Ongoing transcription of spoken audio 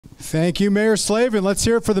Thank you, Mayor Slavin. Let's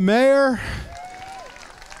hear it for the mayor.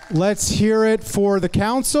 Let's hear it for the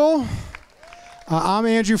council. I'm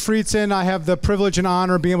Andrew Friedson. I have the privilege and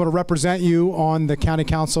honor of being able to represent you on the county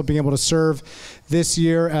council, being able to serve this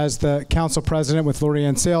year as the council president with Lori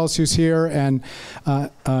Ann Sales, who's here, and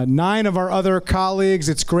 9 of our other colleagues.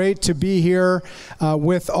 It's great to be here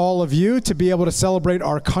with all of you, to be able to celebrate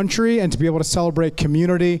our country and to be able to celebrate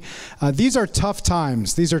community. These are tough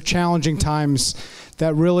times. These are challenging times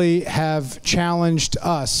that really have challenged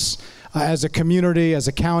us as a community, as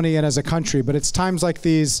a county, and as a country. But it's times like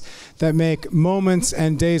these that make moments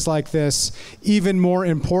and days like this even more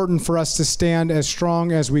important for us to stand as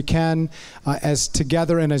strong as we can, as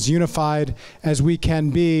together and as unified as we can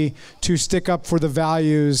be, to stick up for the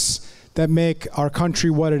values that make our country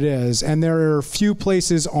what it is. And there are few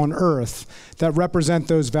places on earth that represent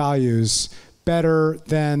those values better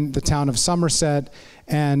than the town of Somerset,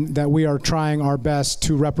 and that we are trying our best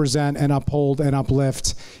to represent and uphold and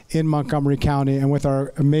uplift in Montgomery County, and with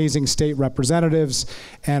our amazing state representatives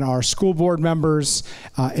and our school board members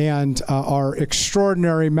and our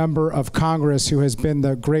extraordinary member of Congress, who has been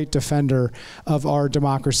the great defender of our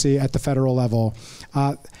democracy at the federal level.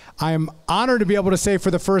 I am honored to be able to say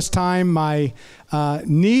for the first time my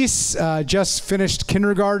niece just finished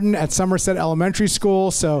kindergarten at Somerset Elementary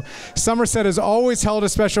School. So Somerset has always held a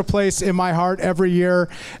special place in my heart every year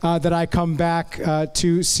that I come back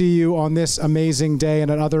to see you on this amazing day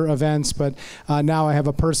and at other events. But now I have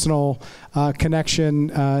a personal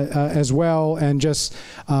connection as well. And just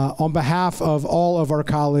on behalf of all of our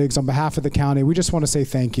colleagues, on behalf of the county, we just want to say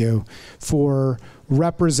thank you for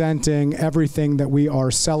representing everything that we are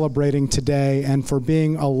celebrating today, and for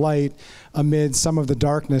being a light amid some of the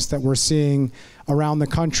darkness that we're seeing around the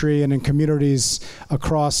country and in communities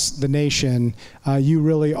across the nation. You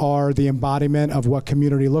really are the embodiment of what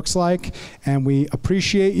community looks like, and we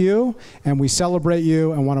appreciate you and we celebrate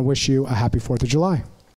you and want to wish you a happy 4th of July.